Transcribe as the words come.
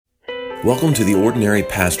Welcome to the Ordinary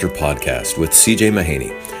Pastor Podcast with C.J. Mahaney.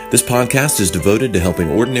 This podcast is devoted to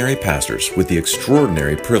helping ordinary pastors with the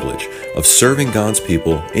extraordinary privilege of serving God's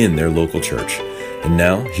people in their local church. And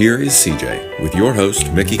now, here is C.J. with your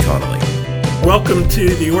host, Mickey Connolly. Welcome to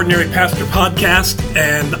the Ordinary Pastor Podcast,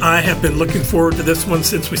 and I have been looking forward to this one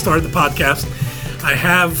since we started the podcast. I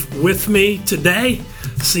have with me today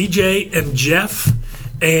C.J. and Jeff,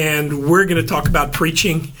 and we're going to talk about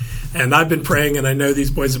preaching. And I've been praying, and I know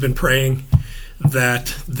these boys have been praying,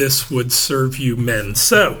 that this would serve you men.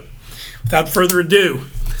 So, without further ado,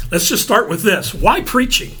 let's just start with this. Why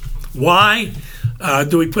preaching? Why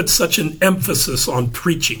do we put such an emphasis on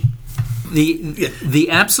preaching? The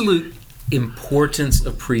absolute importance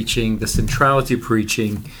of preaching, the centrality of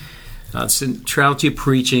preaching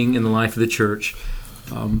in the life of the church,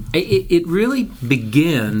 it really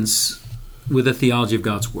begins with a theology of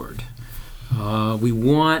God's Word. We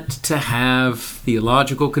want to have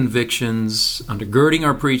theological convictions undergirding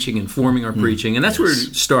our preaching, informing our preaching, and that's where we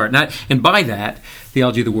start. And by that,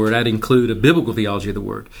 theology of the Word, I'd include a biblical theology of the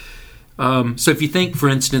Word. So if you think, for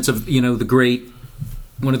instance, of one of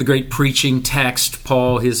the great preaching texts,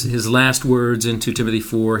 Paul, his last words in 2 Timothy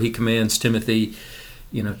 4, he commands Timothy,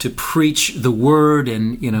 to preach the word,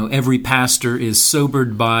 and every pastor is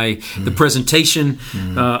sobered by the presentation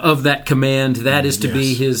of that command. That is to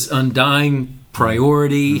be his undying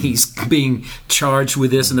priority. He's being charged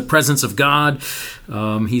with this in the presence of God.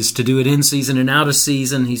 He's to do it in season and out of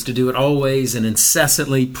season. He's to do it always and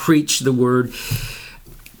incessantly preach the word.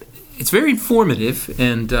 It's very informative,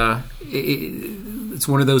 and it's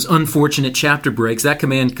one of those unfortunate chapter breaks. That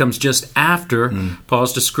command comes just after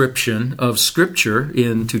Paul's description of Scripture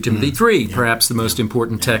in 2 Timothy 3, perhaps the most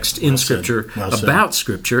important text in Scripture about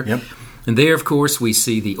Scripture. Yep. And there, of course, we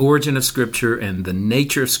see the origin of Scripture and the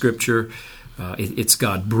nature of Scripture. It's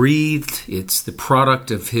God-breathed. It's the product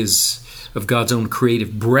of God's own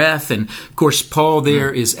creative breath. And, of course, Paul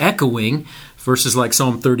there is echoing verses like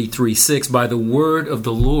Psalm 33:6, by the word of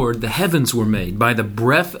the Lord the heavens were made, by the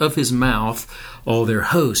breath of his mouth all their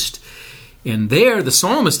host. And there the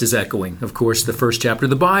psalmist is echoing, of course, the first chapter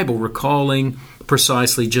of the Bible, recalling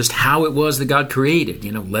precisely just how it was that God created.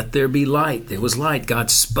 Let there be light. There was light.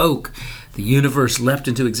 God spoke. The universe leapt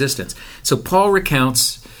into existence. So Paul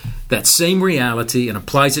recounts that same reality and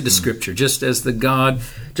applies it to Scripture. Just as God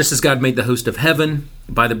made the host of heaven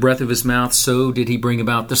by the breath of his mouth, so did he bring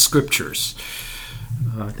about the Scriptures.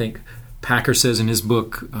 I think Packer says in his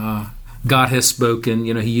book, God has spoken.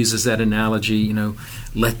 He uses that analogy,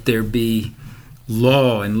 let there be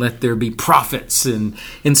law and let there be prophets. And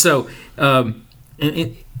so...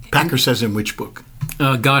 Packer says in which book?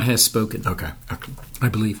 God has spoken. Okay. I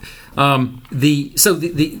believe. And so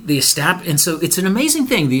it's an amazing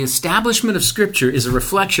thing. The establishment of Scripture is a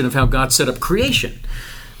reflection of how God set up creation,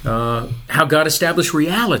 how God established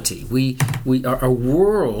reality. Our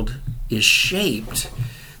world is shaped.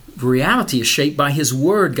 Reality is shaped by His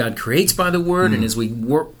Word. God creates by the Word, and as we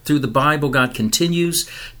work through the Bible, God continues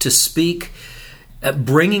to speak,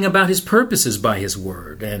 bringing about His purposes by His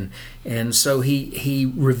Word. And so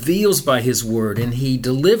He reveals by His Word, and He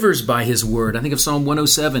delivers by His Word. I think of Psalm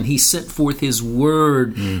 107, He sent forth His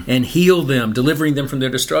Word and healed them, delivering them from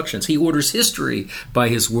their destructions. He orders history by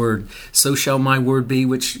His Word. So shall my word be,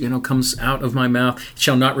 which comes out of my mouth. It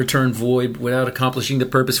shall not return void without accomplishing the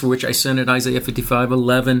purpose for which I sent it, Isaiah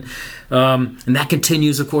 55:11. And that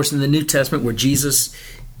continues, of course, in the New Testament, where Jesus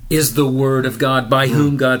is the Word of God, by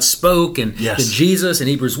whom God spoke, and Jesus in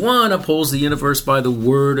Hebrews 1 upholds the universe by the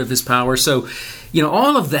word of His power. So,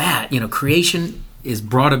 all of that, creation is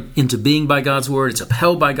brought into being by God's Word. It's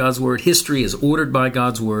upheld by God's Word. History is ordered by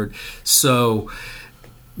God's Word. So,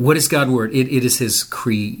 what is God's Word? It is His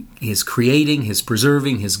creating, His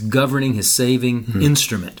preserving, His governing, His saving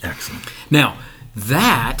instrument. Excellent. Now,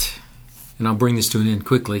 that, and I'll bring this to an end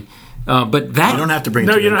quickly, but that you don't have to bring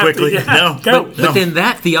it to me quickly. But then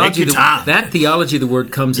that theology of the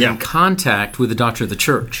Word comes in contact with the doctrine of the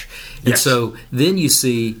church, and so then you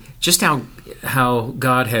see just how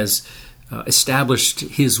God has established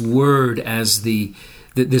His Word as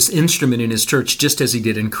this instrument in His church, just as He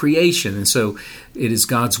did in creation. And so it is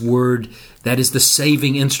God's Word that is the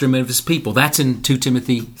saving instrument of His people. That's in 2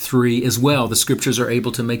 Timothy 3 as well. The Scriptures are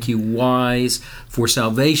able to make you wise for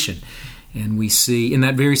salvation. And we see in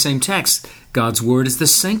that very same text, God's Word is the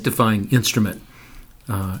sanctifying instrument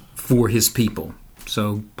for His people.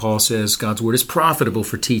 So Paul says God's Word is profitable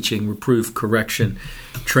for teaching, reproof, correction,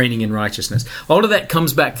 training in righteousness. All of that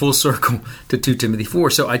comes back full circle to 2 Timothy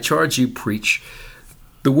 4. So I charge you, preach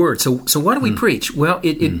the Word. So why do we preach? Well,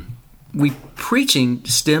 preaching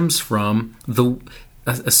stems from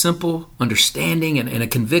a simple understanding and a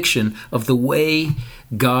conviction of the way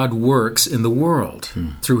God works in the world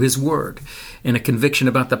through His Word, and a conviction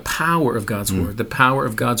about the power of God's Word, the power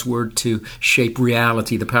of God's Word to shape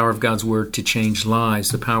reality, the power of God's Word to change lives,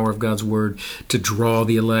 the power of God's Word to draw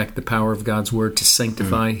the elect, the power of God's Word to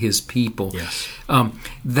sanctify His people. Yes.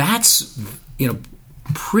 That's,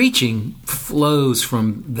 preaching flows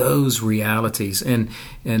from those realities, and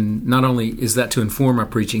not only is that to inform our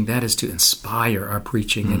preaching, that is to inspire our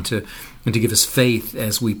preaching and to give us faith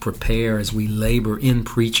as we prepare, as we labor in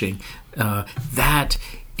preaching. That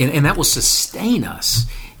will sustain us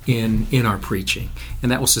in our preaching,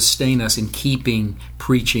 and that will sustain us in keeping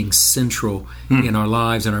preaching central in our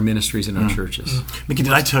lives and our ministries and our churches. Mickey,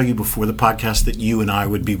 did I tell you before the podcast that you and I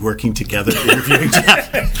would be working together interviewing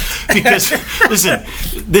Jeff? Because, listen,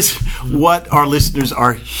 what our listeners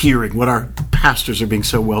are hearing, what our pastors are being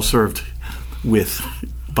so well served with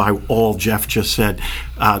by all Jeff just said,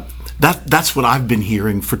 that's what I've been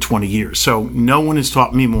hearing for 20 years. So no one has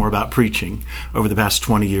taught me more about preaching over the past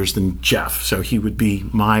 20 years than Jeff. So he would be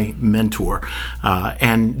my mentor.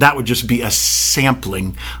 And that would just be a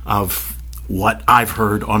sampling of what I've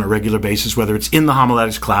heard on a regular basis, whether it's in the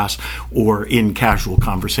homiletics class or in casual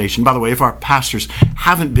conversation. By the way, if our pastors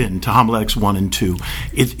haven't been to homiletics 1 and 2,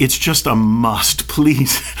 it's just a must.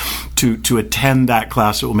 Please to attend that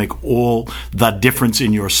class. It will make all the difference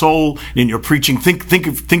in your soul, in your preaching.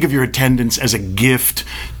 Think of your attendance as a gift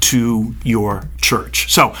to your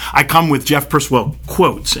church. So I come with Jeff Purswell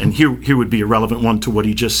quotes, and here would be a relevant one to what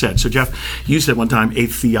he just said. So Jeff, you said one time, a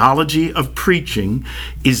theology of preaching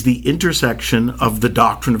is the intersection of the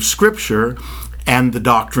doctrine of Scripture and the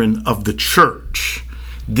doctrine of the church.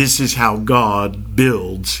 This is how God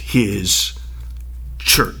builds His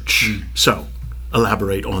church. So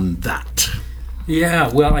elaborate on that. Yeah,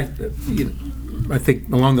 well, I think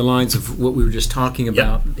along the lines of what we were just talking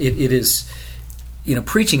about, it is,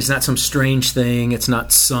 preaching is not some strange thing. It's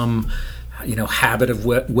not some, habit of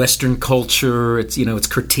Western culture. It's, it's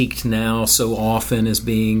critiqued now so often as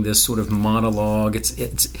being this sort of monologue.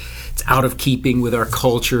 It's out of keeping with our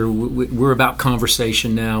culture. We're about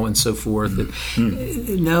conversation now and so forth.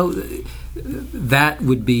 No, that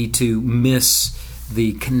would be to miss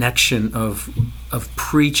the connection of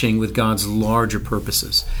preaching with God's larger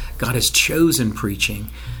purposes. God has chosen preaching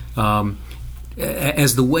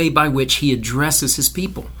as the way by which He addresses His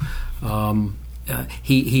people.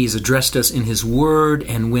 He's addressed us in His Word,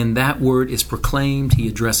 and when that Word is proclaimed, He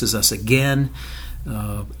addresses us again.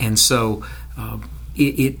 And so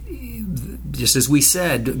it just as we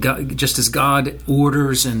said, just as God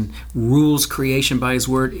orders and rules creation by His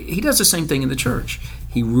Word, He does the same thing in the church.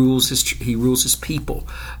 He rules His people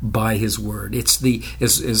by His Word. It's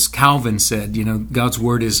as Calvin said, God's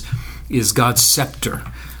Word is God's scepter,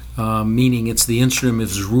 meaning it's the instrument of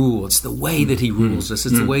His rule. It's the way that He rules us.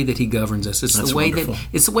 It's the way that He governs us. It's the way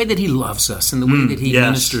that He loves us, and the way that He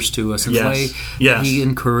ministers to us, and the way that He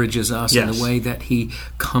encourages us, and the way that He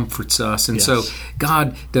comforts us. And so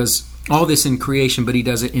God does all this in creation, but He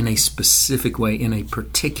does it in a specific way, in a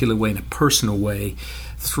particular way, in a personal way,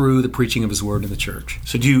 through the preaching of His Word in the church.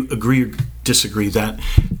 So do you agree or disagree that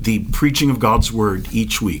the preaching of God's Word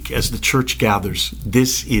each week as the church gathers,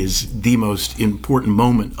 this is the most important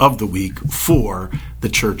moment of the week for the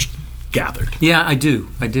church gathered? Yeah, I do.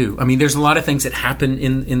 I mean, there's a lot of things that happen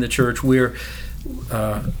in the church where,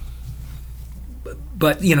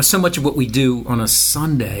 but so much of what we do on a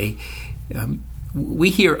Sunday, we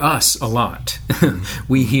hear us a lot.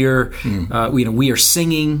 We hear, we are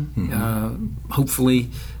singing, hopefully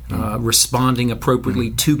responding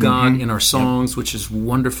appropriately to God in our songs, which is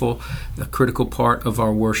wonderful, a critical part of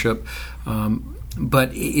our worship. But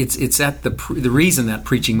it's at the reason that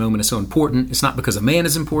preaching moment is so important. It's not because a man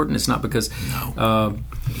is important. It's not because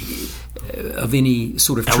of any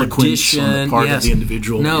sort of eloquence tradition on the part of the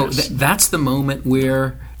individual. No, that's the moment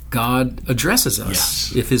where God addresses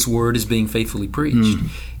us if His Word is being faithfully preached.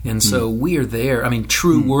 And so we are there. I mean,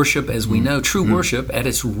 true worship, as we know, true worship at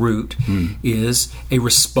its root is a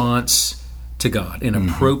response to God, an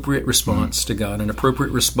appropriate response to God, an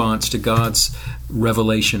appropriate response to God's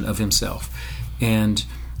revelation of Himself. And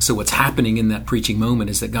so what's happening in that preaching moment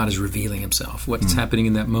is that God is revealing Himself. What's happening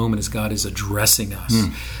in that moment is God is addressing us,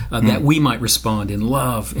 that we might respond in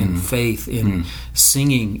love, in faith, in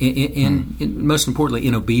singing, in most importantly,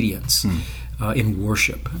 in obedience, in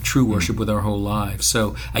worship, true worship with our whole lives.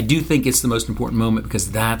 So I do think it's the most important moment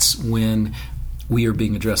because that's when we are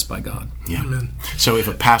being addressed by God. Yeah. Amen. So if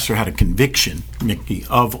a pastor had a conviction, Mickey,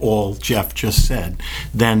 of all Jeff just said,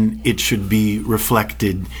 then it should be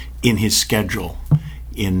reflected in his schedule,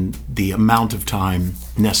 in the amount of time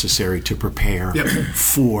necessary to prepare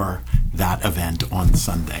for that event on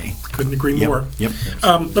Sunday. Couldn't agree more. Yep.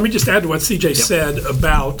 Let me just add to what CJ said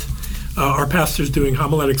about our pastors doing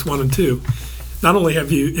homiletics 1 and 2. Not only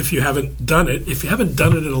have you, if you haven't done it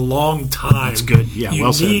in a long time, that's good. Yeah, you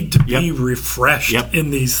well said. need to be refreshed in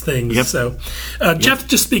these things. So, Jeff,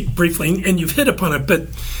 just speak briefly, and you've hit upon it, but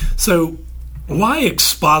so why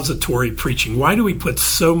expository preaching? Why do we put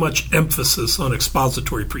so much emphasis on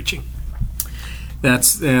expository preaching?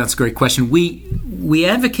 That's a great question. We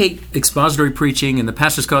advocate expository preaching. In the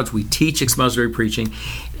Pastors College, we teach expository preaching,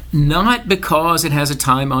 not because it has a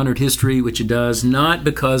time-honored history, which it does, not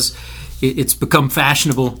because it's become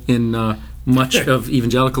fashionable in much of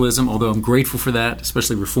evangelicalism, although I'm grateful for that,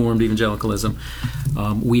 especially Reformed evangelicalism.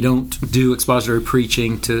 We don't do expository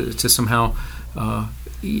preaching to somehow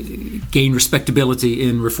gain respectability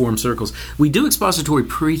in Reformed circles. We do expository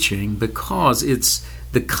preaching because it's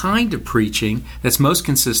the kind of preaching that's most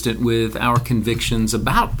consistent with our convictions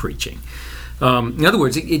about preaching. In other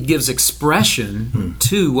words, it gives expression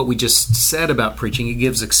to what we just said about preaching. It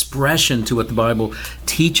gives expression to what the Bible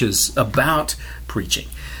teaches about preaching.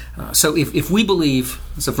 So if we believe,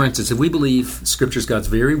 for instance, if we believe Scripture is God's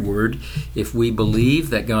very Word, if we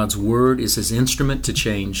believe that God's Word is His instrument to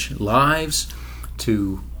change lives,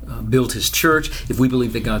 to build His church, if we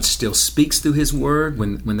believe that God still speaks through His Word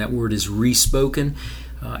when that Word is re-spoken,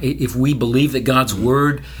 if we believe that God's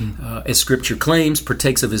Word, as Scripture claims,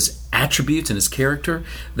 partakes of His attributes and His character,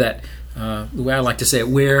 that the way I like to say it,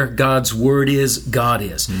 where God's Word is, God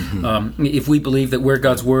is. If we believe that where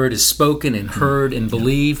God's Word is spoken and heard and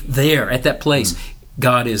believed, there, at that place,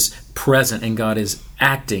 God is present and God is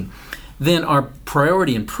acting, then our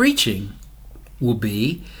priority in preaching will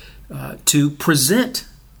be to present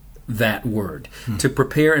that Word, to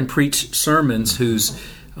prepare and preach sermons whose...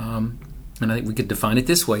 and I think we could define it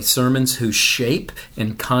this way: sermons whose shape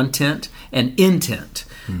and content and intent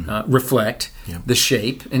reflect the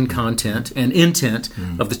shape and content and intent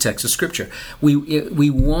of the text of Scripture. We're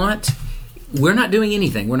not doing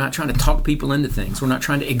anything. We're not trying to talk people into things. We're not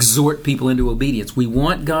trying to exhort people into obedience. We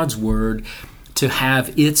want God's Word to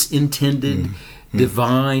have its intended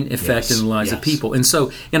divine effect in the lives of people. And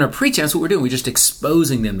so in our preaching, that's what we're doing. We're just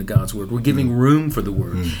exposing them to God's Word. We're giving room for the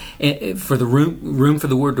Word, for the room for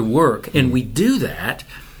the Word to work. And we do that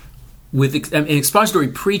with expository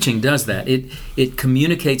preaching does that. It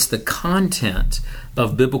communicates the content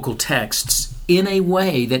of biblical texts in a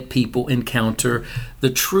way that people encounter the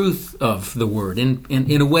truth of the Word,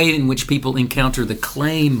 in a way in which people encounter the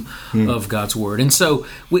claim of God's Word. And so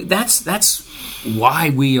that's why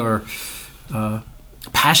we are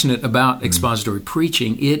passionate about expository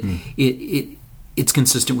preaching. It's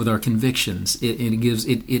consistent with our convictions. It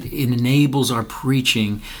enables our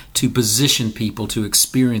preaching to position people to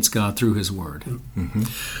experience God through His Word.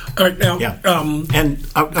 All right, now, and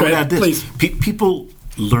I would add this: please. People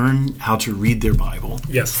learn how to read their Bible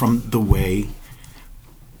from the way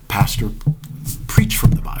pastor preach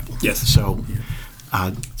from the Bible. Yes. So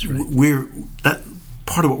we're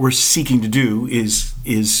part of what we're seeking to do is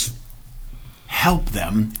help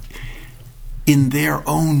them in their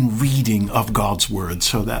own reading of God's Word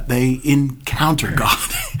so that they encounter God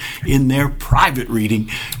in their private reading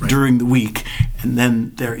during the week. And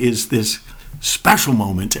then there is this special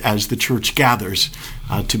moment as the church gathers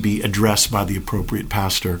to be addressed by the appropriate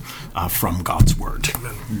pastor from God's Word.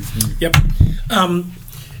 Yep.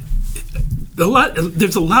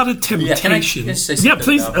 There's a lot of temptation. Can I say something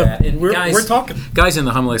please. About that? We're talking. Guys in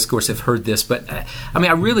the homiletics course have heard this, but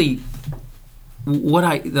I really...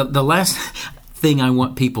 the last thing I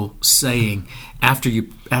want people saying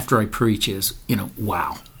after I preach is,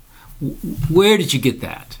 wow, where did you get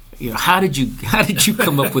that? How did you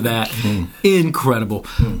come up with that? Incredible.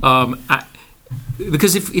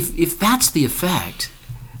 Because if that's the effect,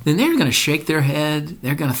 then they're going to shake their head,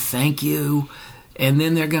 they're going to thank you, and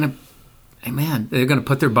then they're going to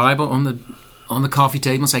put their Bible on the coffee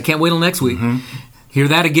table and say, I can't wait till next week. Hear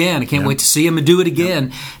that again. I can't wait to see him and do it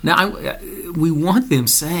again. Now, we want them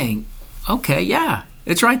saying, okay, yeah,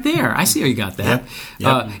 it's right there. I see how you got that.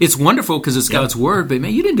 It's wonderful because it's God's Word, but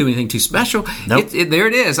man, you didn't do anything too special. Nope. There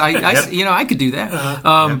it is. I could do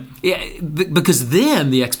that. Because then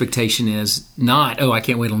the expectation is not, I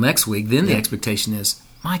can't wait till next week. Then the expectation is,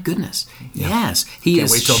 my goodness, yes, he can't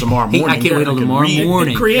is. Wait till tomorrow morning. I can't wait till tomorrow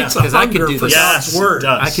morning. It creates a hunger for God's Word.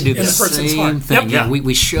 I could do the same thing. Yep.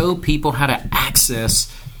 We show people how to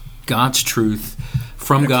access God's truth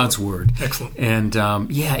from God's Word. Excellent. And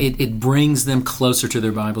it brings them closer to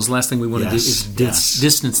their Bibles. Last thing we want to do is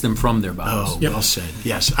distance them from their Bibles. Oh, well said.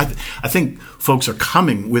 Yes. I think folks are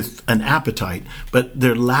coming with an appetite, but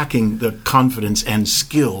they're lacking the confidence and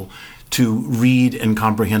skill to read and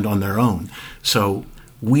comprehend on their own. So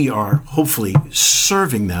we are hopefully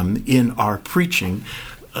serving them in our preaching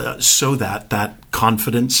so that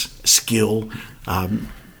confidence, skill,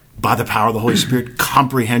 by the power of the Holy Spirit,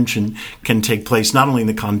 comprehension can take place not only in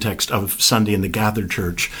the context of Sunday in the gathered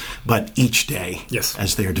church, but each day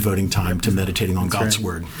as they are devoting time to meditating on God's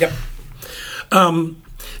Word. Yep.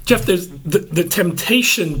 Jeff, there's the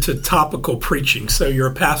temptation to topical preaching. So you're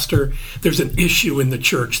a pastor, there's an issue in the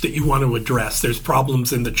church that you want to address. There's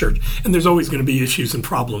problems in the church, and there's always going to be issues and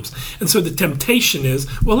problems. And so the temptation is,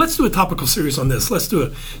 well, let's do a topical series on this. Let's do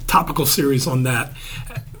a topical series on that.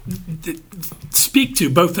 Speak to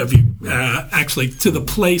both of you, actually, to the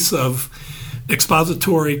place of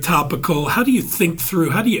expository, topical. How do you think through,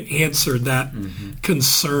 how do you answer that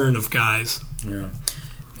concern of guys? Yeah.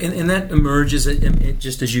 And that emerges,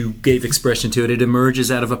 just as you gave expression to it, it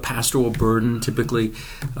emerges out of a pastoral burden, typically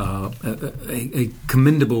a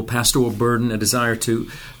commendable pastoral burden, a desire to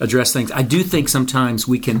address things. I do think sometimes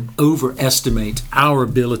we can overestimate our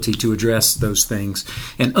ability to address those things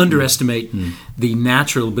and underestimate the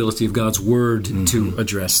natural ability of God's Word to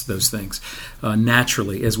address those things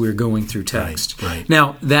naturally as we're going through text. Right.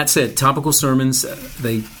 Now, that said, topical sermons,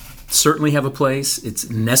 they certainly have a place. It's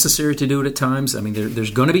necessary to do it at times. I mean, there's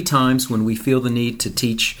going to be times when we feel the need to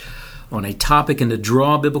teach on a topic and to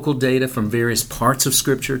draw biblical data from various parts of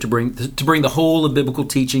Scripture to bring the whole of biblical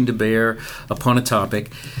teaching to bear upon a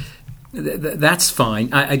topic. That's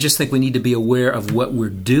fine. I just think we need to be aware of what we're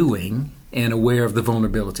doing and aware of the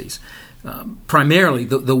vulnerabilities. Primarily,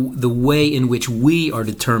 the way in which we are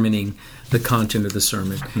determining the content of the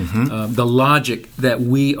sermon, the logic that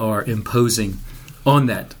we are imposing on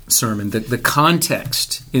that sermon, the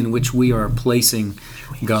context in which we are placing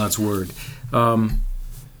God's Word.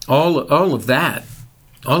 All of that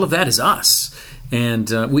is us.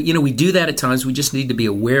 And we do that at times. We just need to be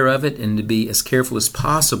aware of it and to be as careful as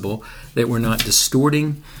possible that we're not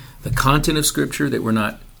distorting the content of Scripture, that we're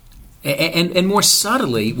not, and more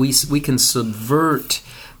subtly, we can subvert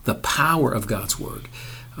the power of God's Word.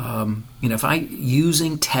 If I'm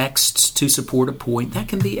using texts to support a point, that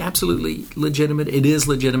can be absolutely legitimate. It is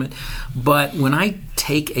legitimate. But when I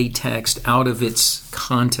take a text out of its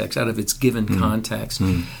context, out of its given context,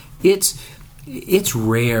 it's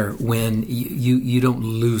rare when you don't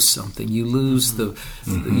lose something. You lose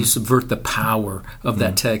you subvert the power of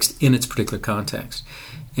that text in its particular context.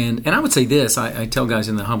 And I would say this, I tell guys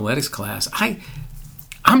in the homiletics class,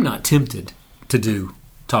 I'm not tempted to do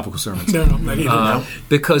topical sermons. No, not either.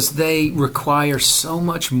 Because they require so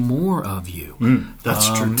much more of you. That's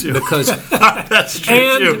true too. Because that's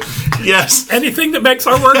true too. Yes. Anything that makes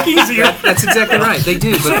our work easier. That's exactly right. They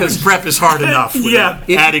do, because prep is hard enough without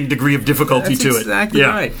adding degree of difficulty to it. That's exactly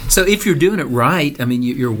right. So if you're doing it right, I mean,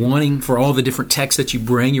 you're wanting, for all the different texts that you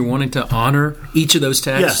bring, you're wanting to honor each of those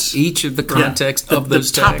texts, each of the context of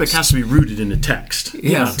those texts. The topic has to be rooted in the text,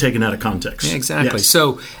 not taken out of context. Yeah, exactly. Yes.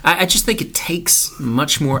 So I just think it takes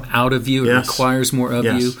much more out of you. It requires more of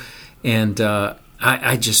you. And the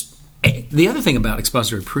other thing about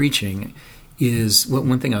expository preaching is,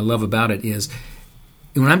 one thing I love about it is,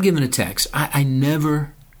 when I'm given a text, I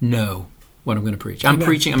never know what I'm going to preach. I'm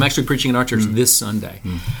actually preaching in our church this Sunday.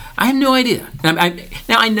 I have no idea. Now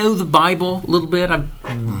I know the Bible a little bit.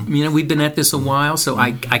 We've been at this a while, so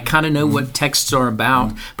I kind of know what texts are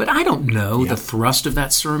about. But I don't know the thrust of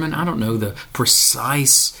that sermon. I don't know the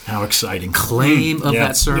precise claim of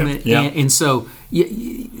that sermon. And so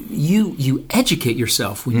you educate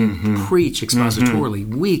yourself when you preach expositorily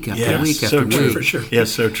week after week after week. For sure.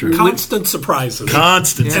 Yes, so true. Constant surprises.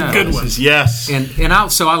 And good ones. Yes. And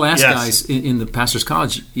I'll ask guys in the pastor's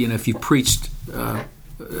college, if you preached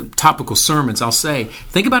topical sermons, I'll say,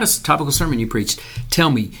 think about a topical sermon you preached.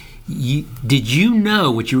 Tell me, did you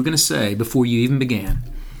know what you were going to say before you even began?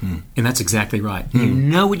 And that's exactly right. You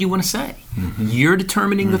know what you want to say. You're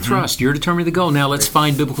determining the thrust. You're determining the goal. Now let's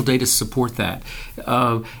find biblical data to support that.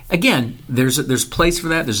 Again, there's a place for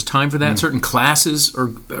that. There's a time for that. Certain classes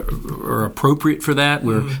are appropriate for that,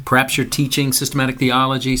 where perhaps you're teaching systematic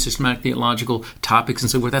theology, systematic theological topics and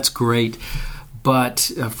so forth. That's great.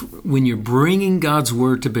 But when you're bringing God's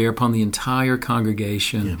Word to bear upon the entire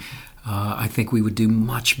congregation, I think we would do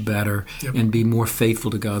much better and be more faithful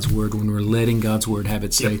to God's Word when we're letting God's Word have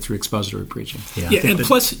its say through expository preaching. And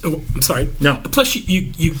plus, I'm sorry. No. Plus,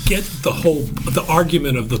 you get the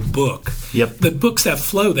argument of the book. Yep. The books have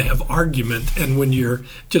flow; they have argument, and when you're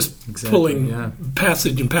just pulling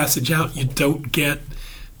passage and passage out, you don't get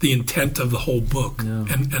the intent of the whole book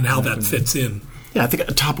and how that fits in. Yeah, I think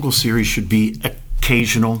a topical series should be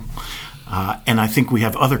occasional, and I think we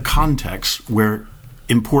have other contexts where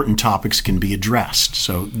important topics can be addressed.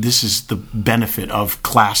 So this is the benefit of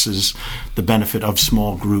classes, the benefit of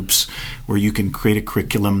small groups, where you can create a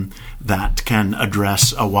curriculum that can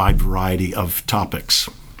address a wide variety of topics.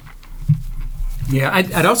 Yeah,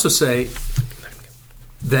 I'd also say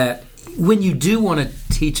that when you do want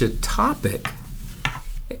to teach a topic,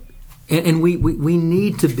 and we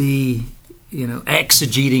need to be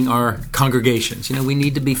exegeting our congregations. We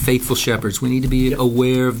need to be faithful shepherds. We need to be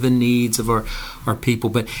aware of the needs of our people.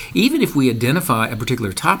 But even if we identify a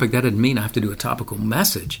particular topic, that doesn't mean I have to do a topical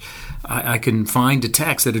message. I can find a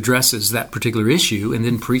text that addresses that particular issue and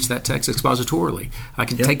then preach that text expositorily. I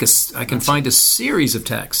can find a series of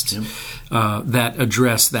texts that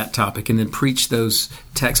address that topic and then preach those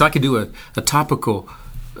texts. I could do a topical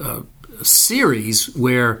series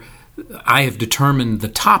where I have determined the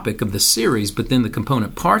topic of the series, but then the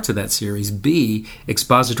component parts of that series be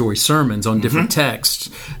expository sermons on different texts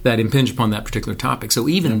that impinge upon that particular topic. So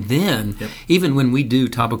even then, even when we do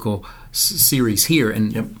topical series here,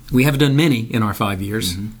 and we haven't done many in our 5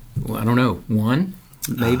 years, well, I don't know, one,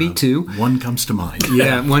 maybe two. One comes to mind.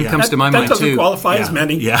 Yeah, one comes to my mind too. That doesn't qualify as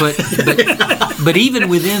many. Yeah. But even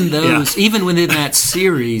within those, even within that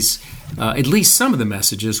series, at least some of the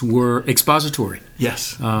messages were expository.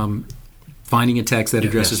 Yes. Finding a text that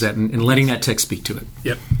addresses that and letting that text speak to it.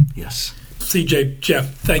 Yep. Yes. CJ,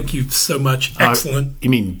 Jeff, thank you so much. Excellent. You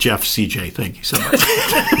mean Jeff, CJ, thank you so much.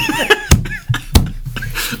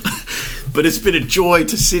 But it's been a joy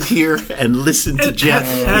to sit here and listen to Jeff.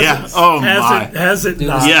 Has it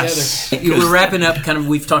not? Yes. We're wrapping up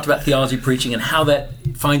we've talked about theology preaching and how that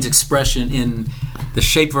finds expression in the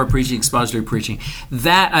shape of our preaching, expository preaching.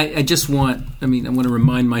 That I want to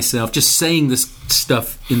remind myself, just saying this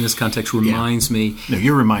stuff in this context reminds me. No,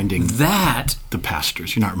 you're reminding that the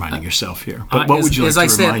pastors. You're not reminding yourself here. But what would you like to remind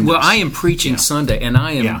us? As I said, I am preaching Sunday, and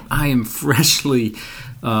I am freshly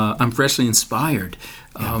inspired.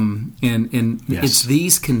 It's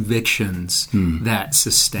these convictions that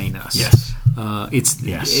sustain us. Yes.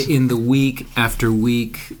 It's in the week after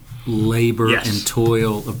week labor and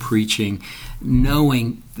toil of preaching,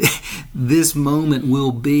 knowing this moment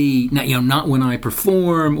will be not when I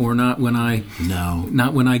perform or not when I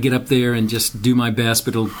get up there and just do my best,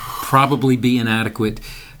 but it'll probably be inadequate.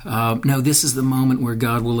 No, this is the moment where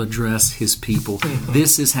God will address His people.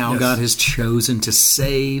 This is how God has chosen to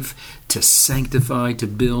save, to sanctify, to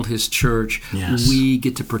build His church. Yes. We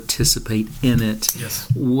get to participate in it. Yes.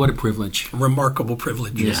 What a privilege. Remarkable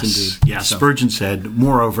privilege. Yes, indeed. Yes. Spurgeon said,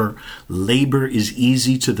 "Moreover, labor is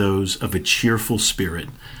easy to those of a cheerful spirit.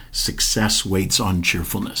 Success waits on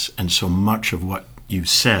cheerfulness." And so much of what you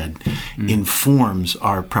said informs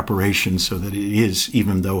our preparation so that it is,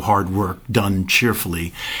 even though hard work, done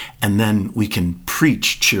cheerfully. And then we can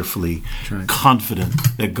preach cheerfully,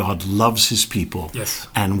 confident that God loves His people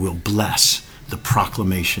and will bless the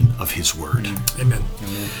proclamation of His word. Amen.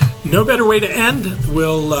 No better way to end.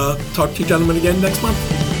 We'll talk to you gentlemen again next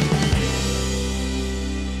month.